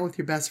just hung out with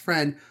your best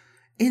friend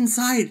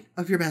inside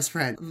of your best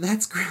friend.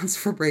 That's grounds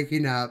for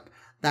breaking up.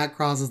 That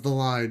crosses the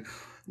line.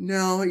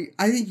 No,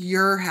 I think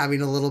you're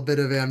having a little bit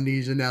of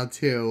amnesia now,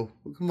 too.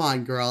 Come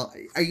on, girl.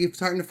 Are you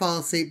starting to fall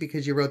asleep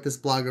because you wrote this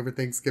blog over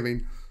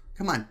Thanksgiving?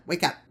 Come on,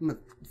 wake up.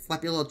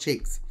 Slap your little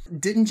cheeks.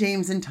 Didn't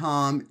James and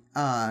Tom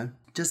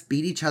just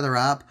beat each other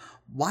up?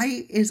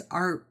 Why is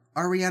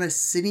Ariana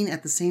sitting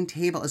at the same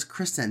table as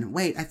Kristen?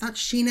 Wait, I thought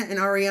Sheena and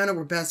Ariana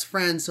were best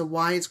friends, so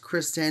why is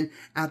Kristen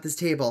at this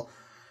table?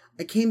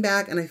 I came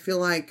back and I feel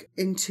like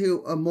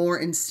into a more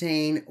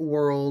insane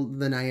world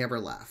than I ever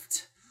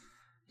left.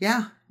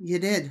 Yeah, you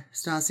did,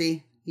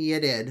 Stassi. You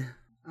did.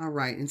 All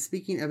right, and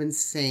speaking of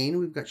insane,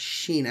 we've got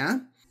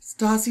Sheena.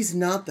 Stassi's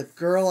not the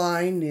girl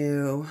I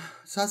knew.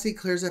 Stassi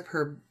clears up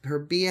her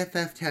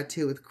BFF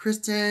tattoo with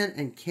Kristen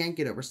and can't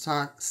get over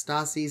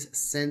Stassi's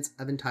sense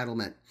of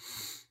entitlement.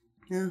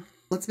 Yeah.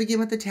 Let's begin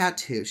with the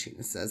tattoo,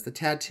 Sheena says. The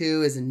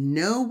tattoo is in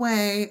no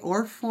way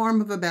or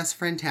form of a best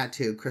friend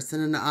tattoo.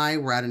 Kristen and I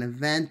were at an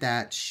event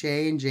that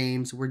Shay and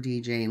James were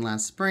DJing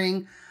last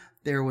spring.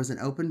 There was an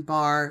open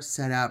bar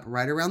set up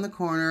right around the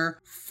corner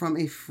from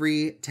a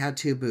free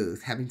tattoo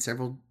booth. Having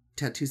several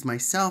tattoos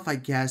myself, I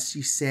guess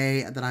you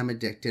say that I'm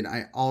addicted.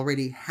 I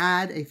already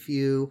had a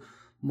few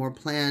more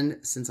planned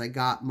since I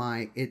got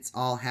my It's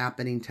All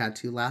Happening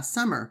tattoo last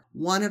summer.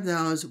 One of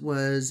those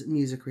was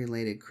music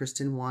related.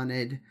 Kristen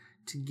wanted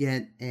to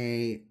get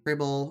a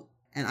treble,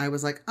 and I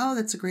was like, oh,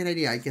 that's a great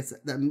idea. I guess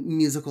the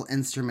musical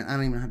instrument. I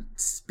don't even know how to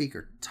speak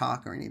or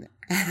talk or anything.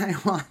 And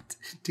I want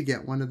to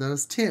get one of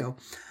those too.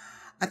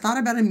 I thought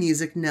about a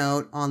music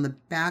note on the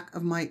back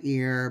of my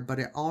ear, but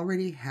I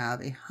already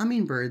have a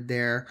hummingbird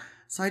there.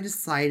 So I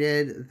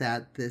decided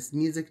that this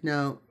music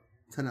note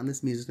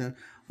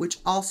which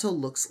also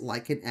looks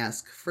like an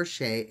S for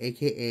Shay,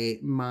 aka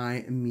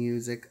my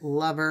music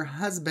lover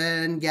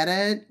husband. Get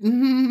it?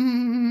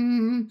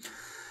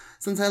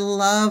 Since I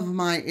love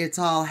my It's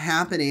All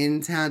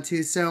Happening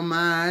tattoo so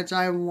much,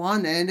 I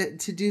wanted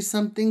to do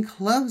something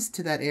close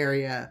to that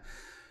area.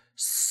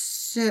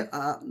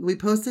 So we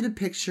posted a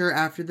picture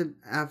after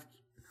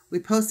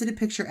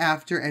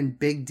and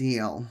big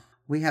deal.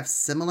 We have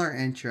similar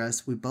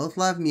interests. We both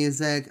love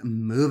music.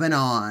 Moving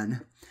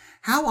on.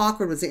 How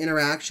awkward was the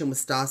interaction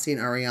with Stassi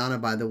and Ariana,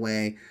 by the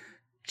way?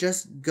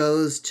 Just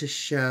goes to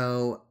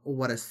show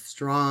what a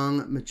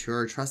strong,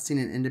 mature, trusting,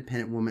 and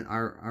independent woman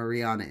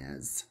Ariana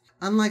is.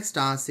 Unlike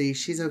Stassi,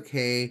 she's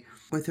okay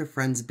with her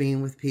friends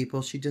being with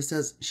people. She just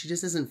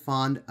isn't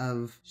fond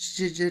of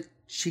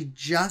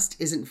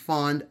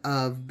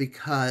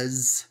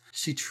because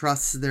she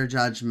trusts their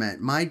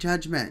judgment. My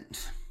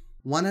judgment.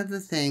 One of the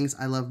things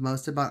I love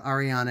most about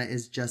Ariana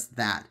is just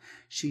that.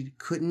 She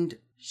could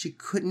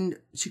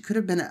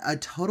have been a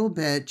total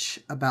bitch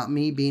about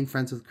me being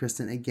friends with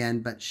Kristen again,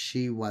 but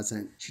she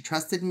wasn't. She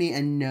trusted me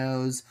and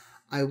knows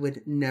I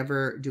would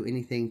never do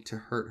anything to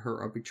hurt her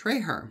or betray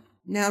her.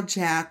 Now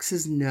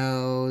Jax's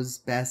knows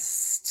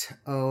best.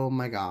 Oh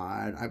my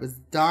God. I was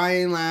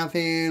dying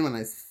laughing when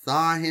I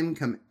saw him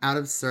come out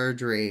of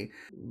surgery.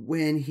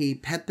 When he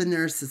pet the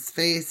nurse's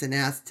face and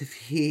asked if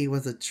he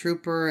was a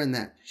trooper, and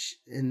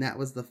that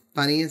was the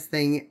funniest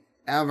thing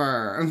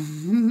ever.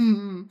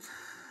 When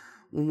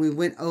we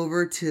went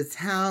over to his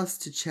house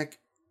to check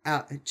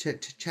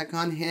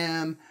on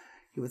him,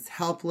 he was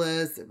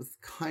helpless. It was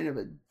kind of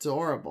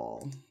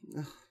adorable.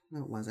 Ugh,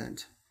 no, it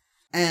wasn't.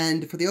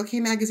 And for the OK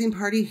Magazine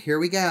party, here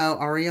we go.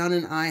 Ariana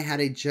and I had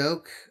a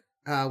joke.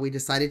 We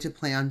decided to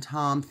play on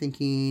Tom,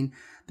 thinking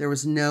there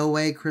was no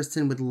way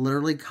Kristen would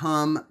literally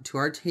come to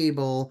our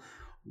table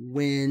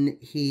when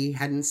he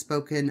hadn't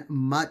spoken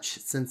much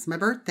since my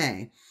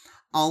birthday.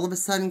 All of a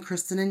sudden,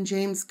 Kristen and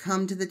James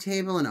come to the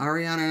table, and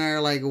Ariana and I are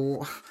like,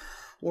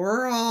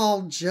 we're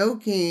all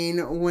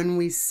joking when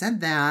we said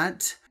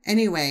that.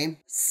 Anyway,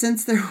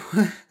 since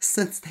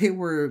they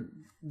were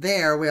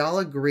there, we all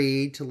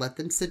agreed to let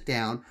them sit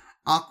down.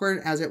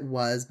 Awkward as it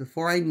was,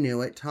 before I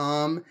knew it,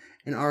 Tom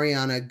and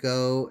Ariana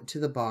go to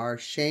the bar.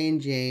 Shay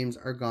and James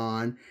are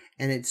gone,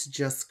 and it's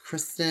just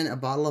Kristen, a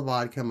bottle of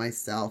vodka,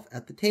 myself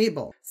at the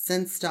table.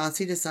 Since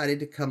Stassi decided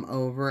to come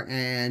over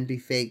and be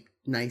fake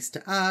nice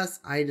to us,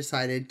 I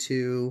decided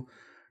to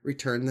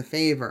return the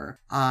favor.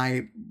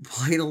 I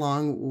played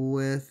along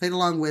with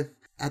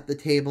at the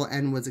table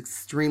and was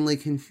extremely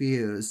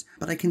confused.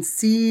 But I can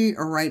see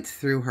right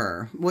through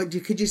her.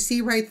 Could you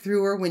see right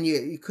through her when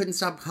you couldn't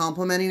stop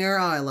complimenting her?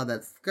 Oh, I love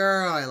that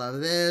girl. I love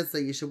this. So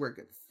you should work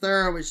at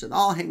Sir. We should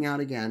all hang out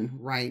again.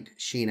 Right,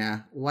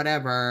 Sheena.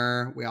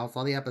 Whatever. We all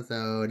saw the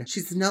episode.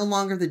 She's no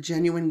longer the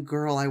genuine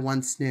girl I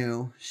once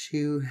knew.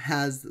 She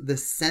has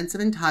this sense of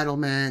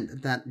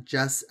entitlement that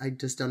I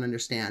just don't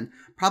understand.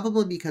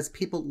 Probably because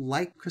people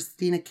like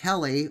Christina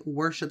Kelly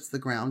worships the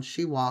ground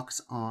she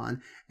walks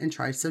on and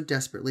tries so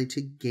desperately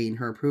to gain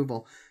her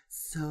approval.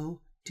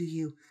 So do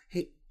you.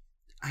 Hey,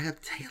 I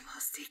have to tell you a little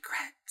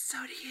secret. So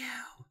do you.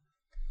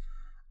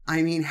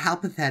 I mean, how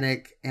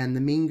pathetic. And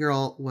the mean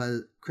girl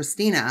was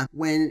Christina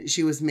when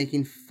she was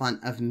making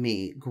fun of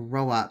me.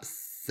 Grow up.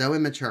 So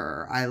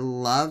immature. I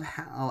love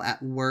how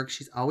at work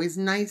she's always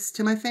nice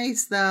to my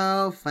face,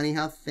 though. Funny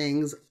how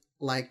things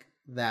like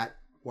that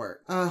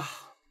work. Oh,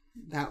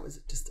 that was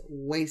just a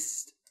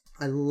waste.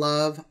 I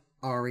love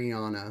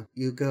Ariana.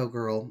 You go,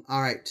 girl.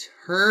 All right.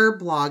 Her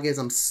blog is,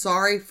 I'm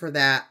sorry for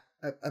that.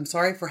 I'm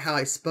sorry for how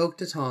I spoke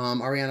to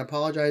Tom. Ariana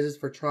apologizes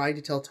for trying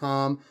to tell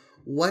Tom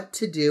what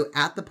to do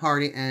at the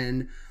party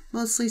and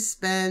mostly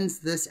spends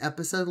this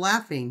episode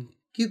laughing.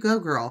 You go,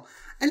 girl.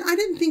 And I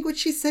didn't think what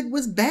she said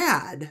was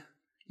bad.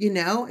 You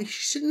know, she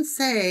shouldn't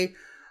say,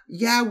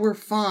 yeah, we're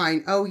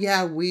fine. Oh,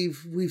 yeah,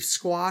 we've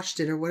squashed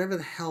it or whatever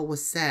the hell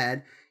was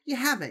said. You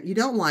haven't. You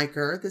don't like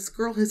her. This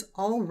girl has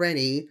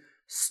already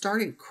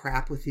started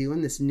crap with you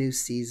in this new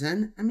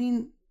season. I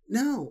mean,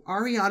 no,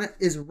 Ariana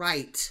is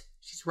right.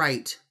 She's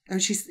right.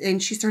 And she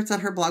starts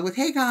out her blog with,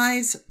 hey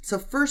guys. So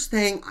first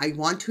thing I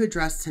want to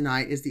address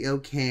tonight is the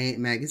OK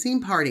Magazine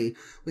party.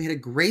 We had a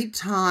great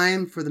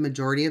time for the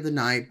majority of the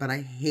night, but I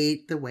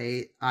hate the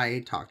way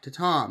I talked to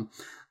Tom.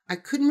 I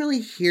couldn't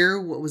really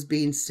hear what was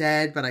being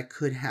said, but I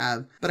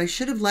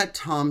should have let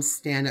Tom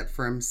stand up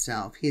for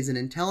himself. He is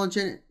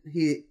intelligent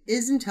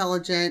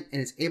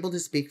and is able to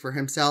speak for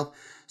himself.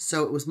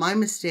 So it was my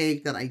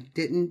mistake that I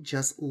didn't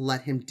just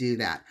let him do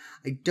that.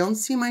 I don't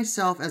see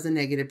myself as a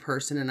negative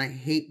person, and I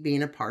hate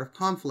being a part of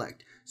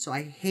conflict. So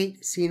I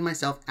hate seeing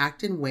myself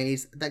act in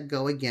ways that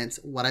go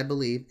against what I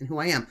believe and who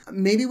I am.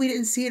 Maybe we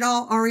didn't see it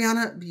all,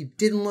 Ariana. You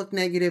didn't look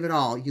negative at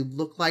all. You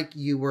looked like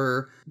you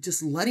were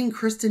just letting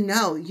Kristen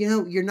know, you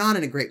know, you're not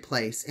in a great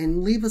place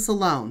and leave us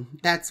alone.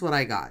 That's what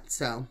I got.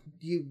 So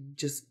you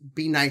just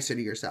be nicer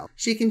to yourself.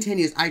 She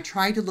continues, I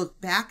tried to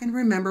look back and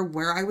remember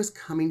where I was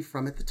coming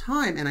from at the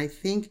time. And I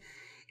think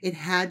it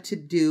had to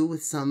do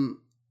with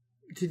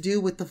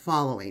the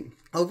following.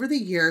 Over the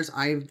years,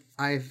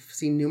 I've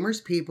seen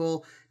numerous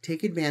people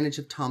take advantage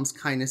of Tom's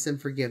kindness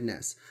and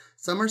forgiveness.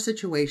 Some are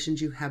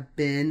situations you have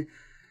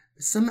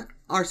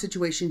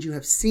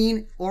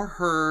seen or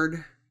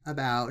heard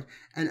about,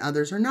 and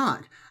others are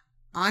not.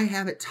 I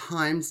have at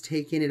times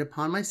taken it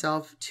upon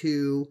myself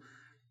to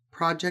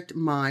project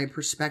my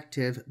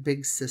perspective,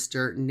 big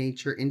sister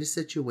nature into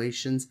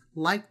situations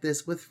like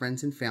this with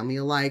friends and family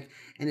alike,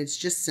 and it's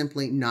just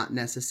simply not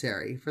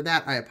necessary. For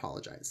that, I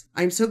apologize.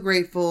 I'm so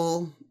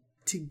grateful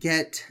to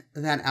get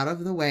that out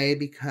of the way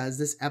because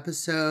this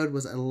episode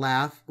was a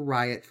laugh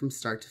riot from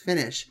start to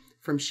finish.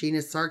 From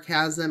Sheena's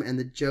sarcasm and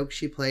the joke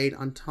she played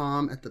on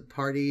Tom at the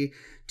party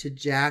to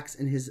Jax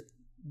and his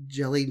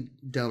jelly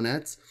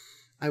donuts,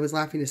 I was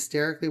laughing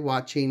hysterically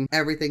watching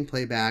everything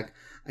play back.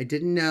 I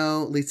didn't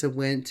know Lisa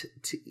went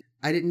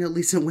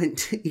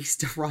to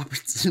east of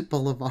Robinson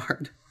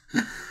Boulevard,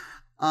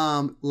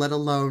 let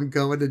alone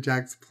go into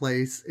Jack's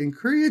place in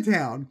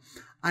Koreatown.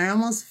 I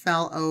almost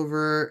fell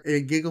over in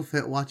a giggle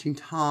fit watching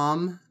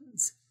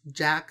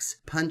Jack's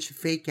punch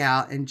fake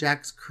out and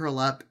Jack's curl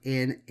up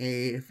in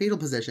a fetal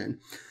position.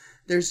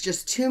 There's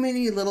just too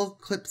many little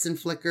clips and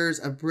flickers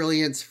of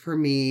brilliance for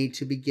me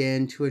to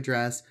begin to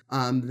address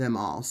them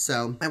all.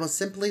 So I will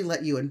simply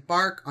let you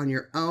embark on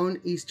your own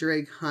Easter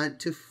egg hunt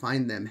to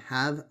find them.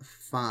 Have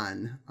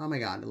fun. Oh my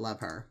God, I love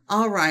her.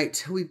 All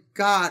right, we've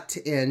got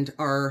to end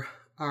our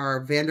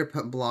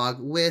Vanderpump blog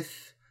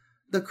with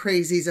the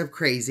crazies of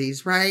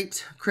crazies,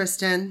 right,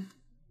 Kristen?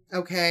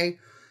 Okay.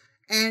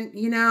 And,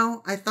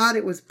 I thought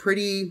it was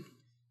pretty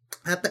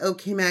at the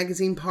OK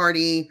Magazine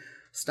party.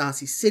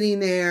 Stassi's sitting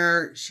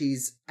there.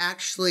 She's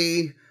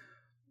actually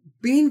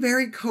being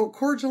very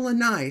cordial and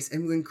nice.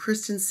 And when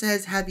Kristen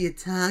says, "Have you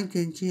talked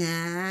to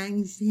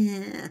Jax?"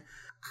 Yeah.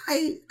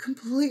 I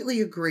completely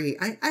agree.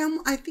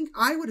 I think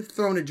I would have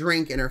thrown a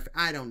drink in her.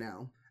 I don't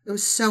know. It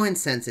was so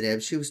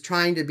insensitive. She was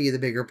trying to be the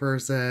bigger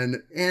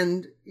person.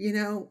 And,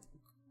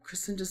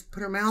 Kristen just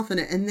put her mouth in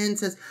it and then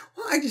says,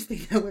 "Well, I just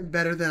think that went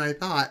better than I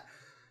thought."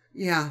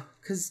 Yeah,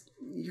 because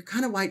you're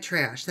kind of white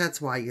trash. That's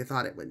why you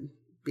thought it would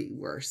be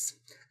worse.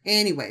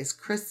 Anyways,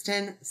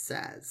 Kristen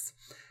says,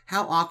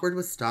 how awkward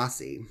was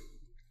Stassi?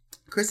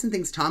 Kristen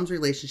thinks Tom's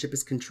relationship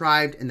is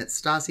contrived and that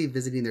Stassi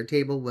visiting their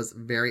table was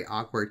very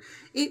awkward.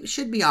 It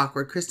should be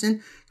awkward,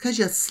 Kristen, because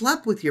you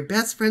slept with your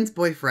best friend's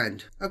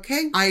boyfriend.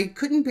 Okay? I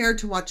couldn't bear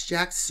to watch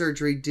Jack's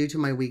surgery due to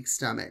my weak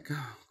stomach.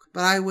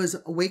 But I was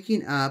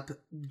waking up,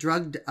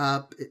 drugged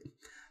up.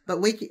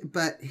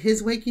 But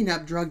his waking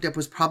up drugged up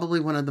was probably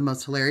one of the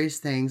most hilarious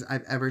things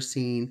I've ever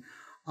seen.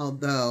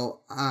 Although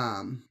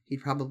he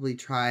probably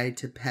tried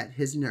to pet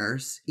his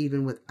nurse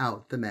even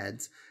without the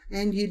meds.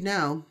 And you'd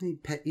know,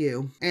 he'd pet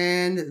you.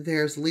 And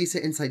there's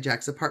Lisa inside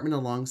Jack's apartment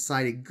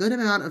alongside a good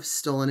amount of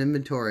stolen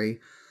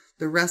inventory.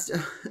 The rest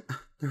of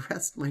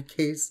my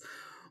case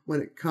when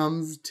it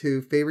comes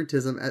to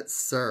favoritism at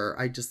Sir.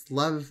 I just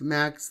love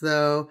Max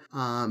though.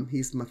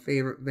 He's my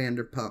favorite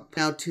Vanderpump.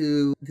 Now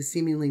to the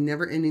seemingly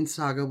never-ending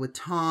saga with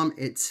Tom,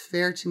 it's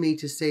fair to me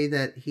to say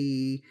that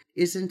he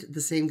isn't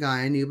the same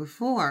guy I knew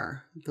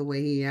before. The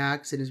way he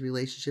acts in his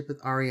relationship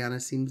with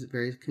Ariana seems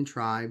very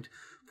contrived.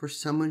 For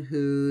someone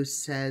who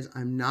says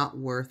I'm not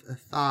worth a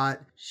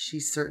thought, she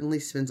certainly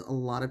spends a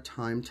lot of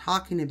time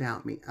talking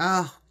about me.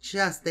 Oh,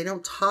 they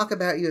don't talk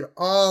about you at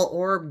all.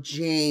 Or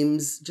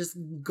James, just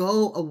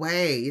go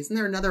away. Isn't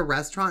there another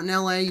restaurant in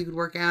LA you could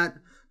work at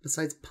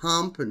besides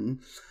Pump and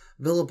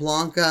Villa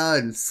Blanca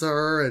and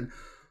Sir? And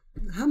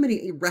how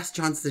many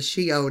restaurants does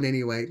she own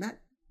anyway?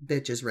 That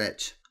bitch is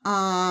rich.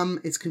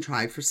 It's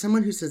contrived. For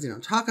someone who says they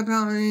don't talk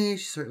about me,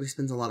 she certainly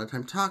spends a lot of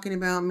time talking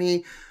about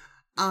me.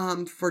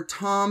 For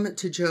Tom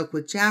to joke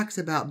with Jax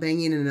about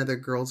banging another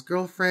girl's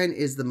girlfriend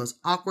is the most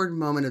awkward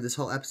moment of this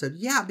whole episode.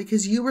 Yeah,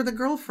 because you were the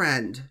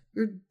girlfriend.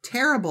 You're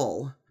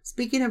terrible.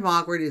 Speaking of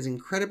awkward, it is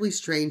incredibly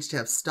strange to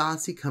have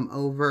Stassi come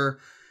over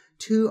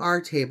to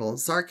our table.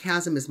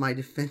 Sarcasm is my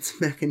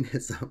defense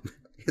mechanism.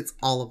 It's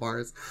all of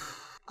ours.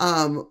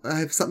 I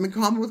have something in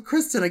common with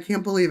Kristen. I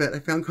can't believe it. I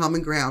found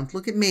common ground.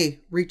 Look at me,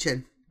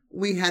 reaching.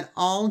 We had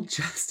all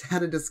just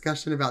had a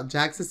discussion about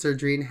Jax's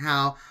surgery and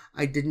how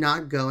I did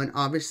not go and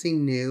obviously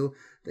knew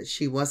that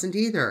she wasn't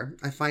either.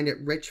 I find it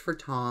rich for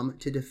Tom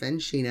to defend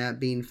Sheena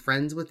being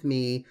friends with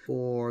me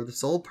for the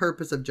sole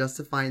purpose of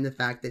justifying the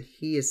fact that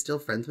he is still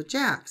friends with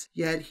Jax.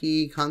 Yet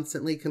he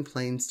constantly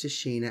complains to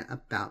Sheena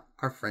about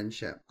our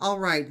friendship. All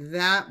right,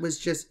 that was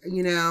just,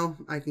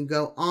 I can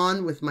go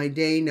on with my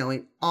day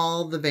knowing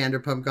all the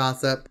Vanderpump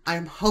gossip.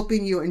 I'm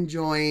hoping you're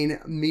enjoying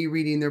me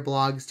reading their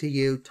blogs to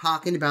you,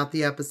 talking about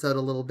the episode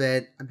a little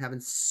bit. I'm having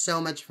so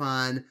much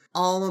fun.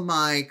 All of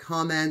my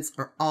comments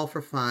are all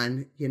for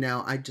fun.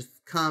 I just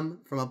come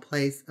from a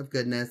place of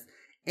goodness.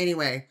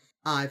 Anyway,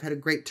 I've had a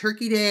great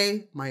turkey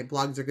day. My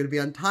blogs are going to be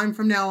on time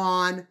from now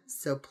on,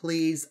 so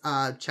please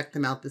check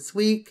them out this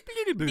week.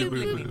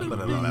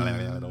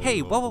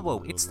 Hey,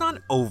 whoa, it's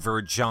not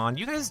over, John.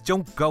 You guys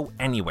don't go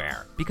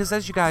anywhere. Because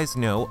as you guys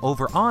know,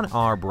 over on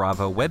our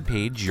Bravo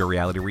webpage,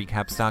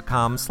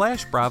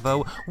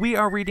 yourrealityrecaps.com/Bravo, we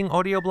are reading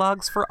audio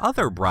blogs for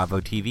other Bravo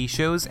TV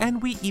shows, and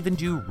we even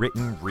do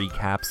written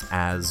recaps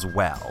as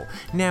well.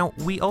 Now,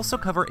 we also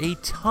cover a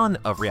ton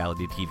of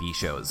reality TV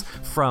shows,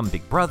 from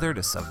Big Brother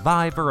to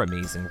Survivor,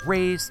 Amazing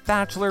Race,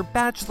 Bachelor,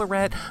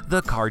 Bachelorette,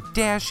 The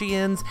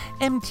Kardashians,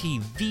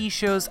 MTV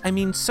shows. I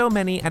mean, so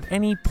many. At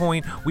any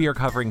point, we are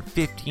covering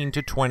 15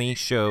 to 20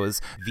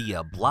 shows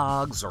via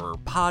blogs or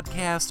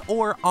podcasts,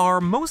 or our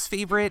most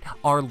favorite,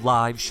 our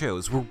live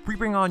shows, where we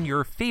bring on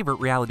your favorite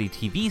reality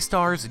TV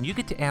stars and you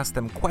get to ask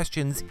them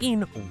questions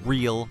in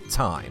real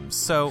time.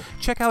 So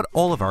check out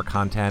all of our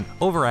content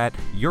over at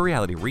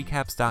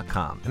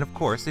yourrealityrecaps.com. And of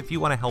course, if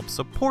you want to help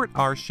support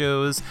our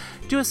shows,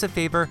 do us a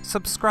favor,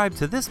 subscribe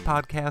to this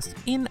podcast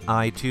in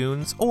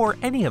iTunes or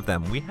any of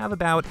them. We have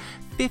about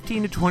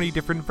 15 to 20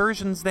 different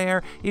versions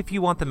there. If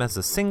you want them as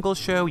a single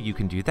show, you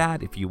can do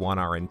that. If you want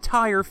our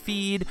entire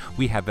feed,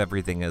 we have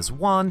everything as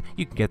one.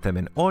 You can get them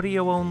in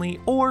audio only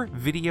or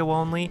video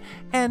only.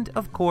 And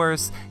of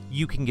course,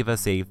 you can give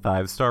us a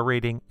 5-star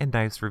rating and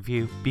nice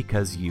review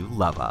because you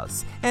love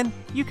us. And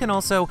you can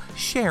also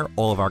share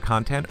all of our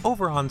content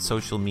over on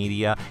social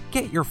media.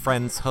 Get your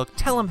friends hooked,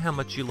 tell them how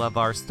much you love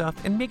our stuff,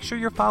 and make sure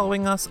you're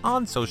following us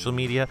on social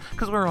media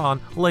because we're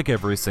on like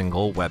every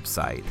single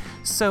website.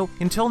 So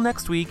until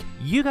next week,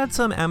 you got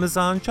some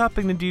Amazon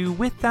shopping to do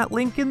with that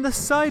link in the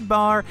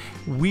sidebar.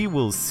 We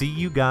will see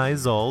you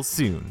guys all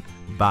soon.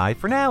 Bye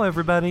for now,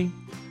 everybody.